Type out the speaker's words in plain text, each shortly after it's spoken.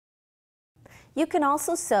You can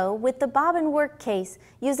also sew with the bobbin work case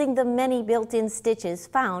using the many built-in stitches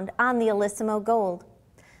found on the Ellisimo Gold.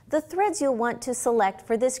 The threads you'll want to select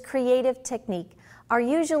for this creative technique are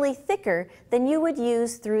usually thicker than you would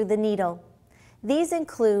use through the needle. These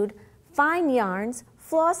include fine yarns,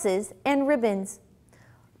 flosses, and ribbons.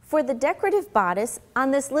 For the decorative bodice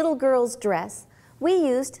on this little girl's dress, we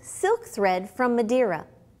used silk thread from Madeira.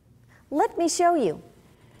 Let me show you.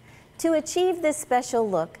 To achieve this special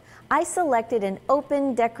look, I selected an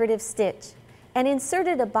open decorative stitch and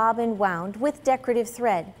inserted a bobbin wound with decorative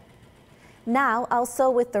thread. Now I'll sew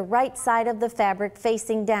with the right side of the fabric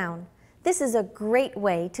facing down. This is a great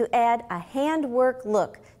way to add a handwork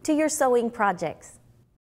look to your sewing projects.